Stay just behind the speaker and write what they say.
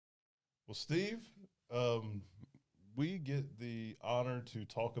Well, Steve, we get the honor to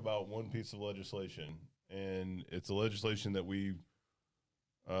talk about one piece of legislation, and it's a legislation that we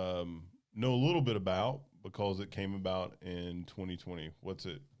know a little bit about because it came about in 2020. What's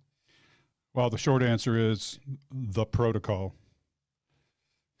it? Well, the short answer is the protocol.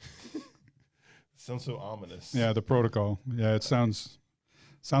 Sounds so ominous. Yeah, the protocol. Yeah, it sounds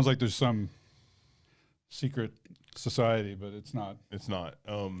like there's some secret society, but it's not. It's not.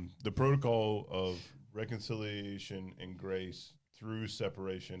 The protocol of reconciliation and grace through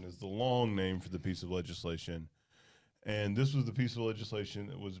separation is the long name for the piece of legislation. And this was the piece of legislation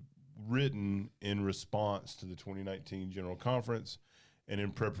that was written in response to the 2019 General Conference and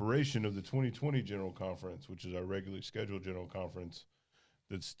in preparation of the 2020 General Conference, which is our regularly scheduled General Conference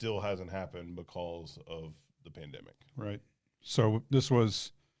that still hasn't happened because of the pandemic. Right. So this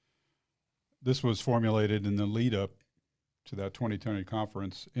was formulated in the lead up to that 2020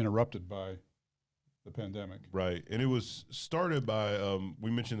 conference, interrupted by the pandemic. Right. And it was started by,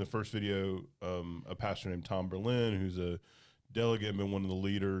 we mentioned in the first video, a pastor named Tom Berlin, who's a delegate and been one of the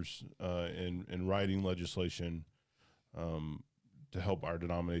leaders in writing legislation to help our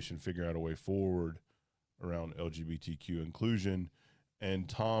denomination figure out a way forward around LGBTQ inclusion. And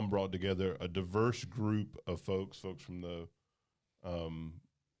Tom brought together a diverse group of folks from the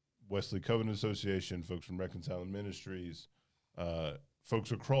Wesley Covenant Association, folks from Reconciling Ministries,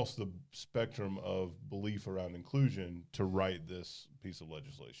 folks across the spectrum of belief around inclusion to write this piece of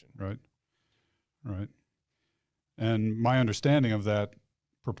legislation. Right. Right. And my understanding of that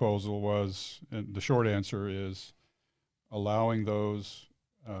proposal was, and the short answer is, allowing those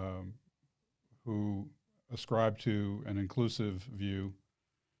who ascribe to an inclusive view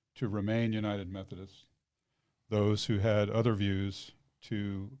to remain United Methodists, those who had other views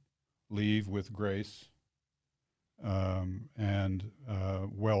to leave with grace and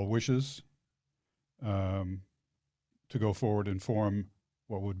well wishes to go forward and form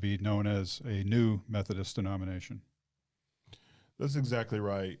what would be known as a new Methodist denomination. That's exactly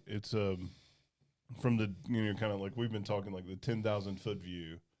right. It's from the, kind of like we've been talking, like the 10,000-foot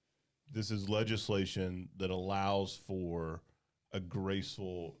view. This is legislation that allows for a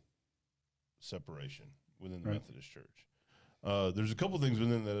graceful separation within the Right. Methodist Church. There's a couple things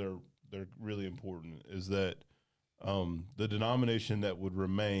within that are really important. Is that the denomination that would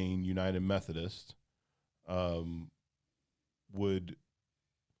remain United Methodist would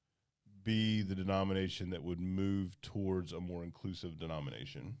be the denomination that would move towards a more inclusive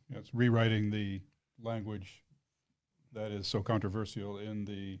denomination. Yeah, it's rewriting the language that is so controversial in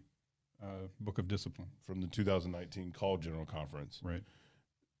the Book of Discipline. From the 2019 called General Conference. Right.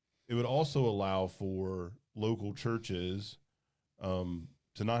 It would also allow for local churches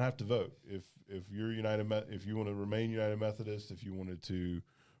to not have to vote. If you're if you want to remain United Methodist, if you wanted to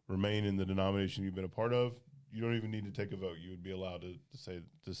remain in the denomination you've been a part of, you don't even need to take a vote. You would be allowed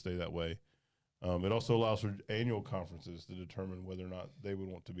to stay that way. It also allows for annual conferences to determine whether or not they would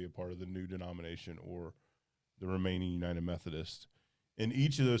want to be a part of the new denomination or the remaining United Methodist. In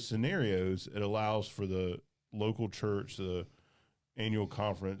each of those scenarios, it allows for the local church, the annual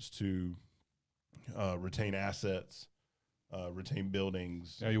conference, to retain assets, retain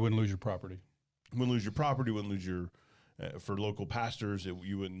buildings. Yeah, you wouldn't lose your property. Wouldn't lose your property, wouldn't lose your, for local pastors,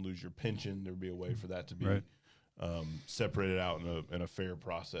 you wouldn't lose your pension. There'd be a way for that to be Right. Separated out in a fair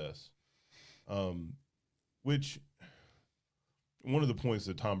process. Which one of the points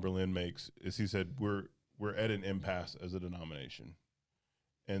that Tom Berlin makes is he said, we're at an impasse as a denomination.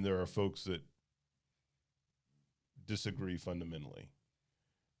 And there are folks that disagree fundamentally.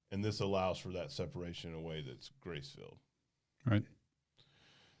 And this allows for that separation in a way that's grace-filled. Right.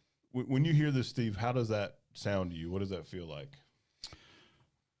 When you hear this, Steve, how does that sound to you? What does that feel like?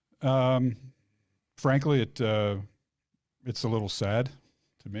 Frankly, it's a little sad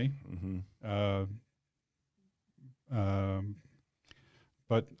to me. Mm-hmm.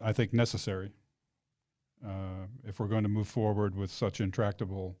 But I think necessary if we're going to move forward with such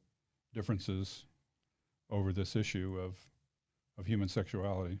intractable differences over this issue of human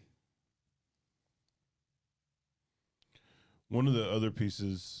sexuality. One of the other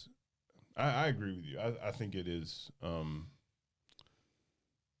pieces, I agree with you. I think it is a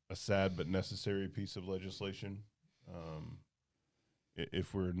sad but necessary piece of legislation.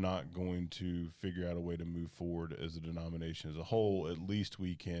 If we're not going to figure out a way to move forward as a denomination as a whole, at least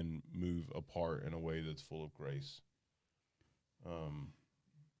we can move apart in a way that's full of grace.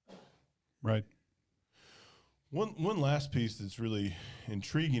 Right. One last piece that's really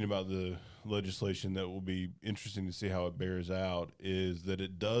intriguing about the legislation that will be interesting to see how it bears out is that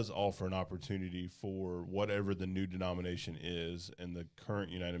it does offer an opportunity for whatever the new denomination is in the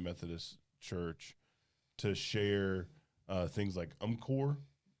current United Methodist Church to share things like UMCOR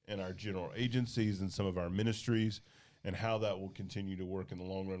and our general agencies and some of our ministries, and how that will continue to work in the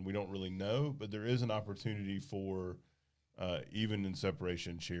long run. We don't really know, but there is an opportunity for even in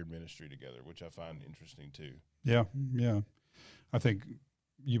separation, shared ministry together, which I find interesting too. Yeah, yeah. I think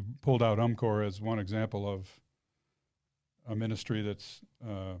you pulled out UMCOR as one example of a ministry that's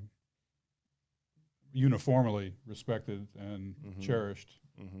uniformly respected and cherished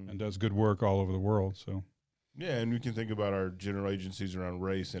and does good work all over the world. So, yeah, and we can think about our general agencies around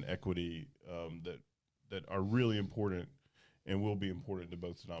race and equity that are really important and will be important to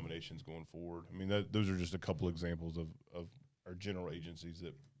both denominations going forward. I mean, those are just a couple examples of our general agencies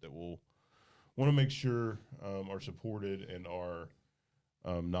that will want to make sure are supported and are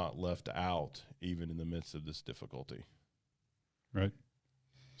not left out even in the midst of this difficulty. Right.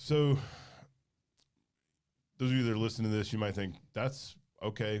 So those of you that are listening to this, you might think, that's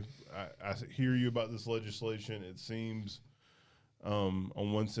okay. I hear you about this legislation. It seems on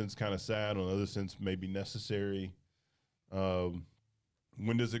one sense kind of sad, on the other sense maybe necessary.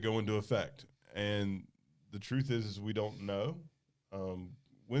 When does it go into effect? And the truth is we don't know.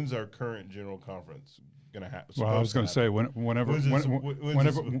 When's our current general conference going to happen? Well, I was going to say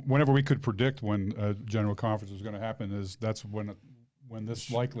whenever we could predict when a general conference was going to happen, that's when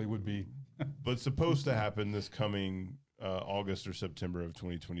this likely would be. But supposed to happen this coming August or September of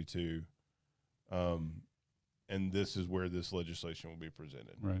 2022, and this is where this legislation will be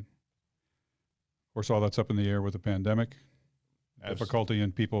presented. Right. Of course, all that's up in the air with the pandemic, difficulty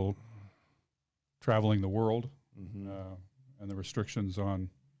in people traveling the world, and the restrictions on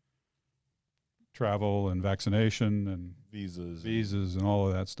travel and vaccination and visas and all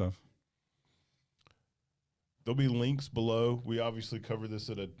of that stuff. There'll be links below. We obviously cover this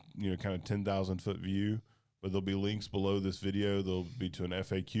at a kind of 10,000-foot view, but there'll be links below this video. There'll be to an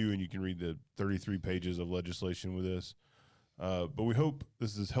FAQ, and you can read the 33 pages of legislation with this. But we hope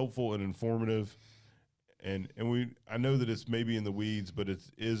this is helpful and informative. And I know that it's maybe in the weeds, but it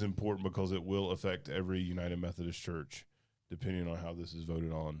is important because it will affect every United Methodist Church, depending on how this is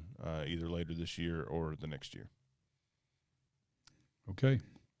voted on, either later this year or the next year. Okay.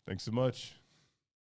 Thanks so much.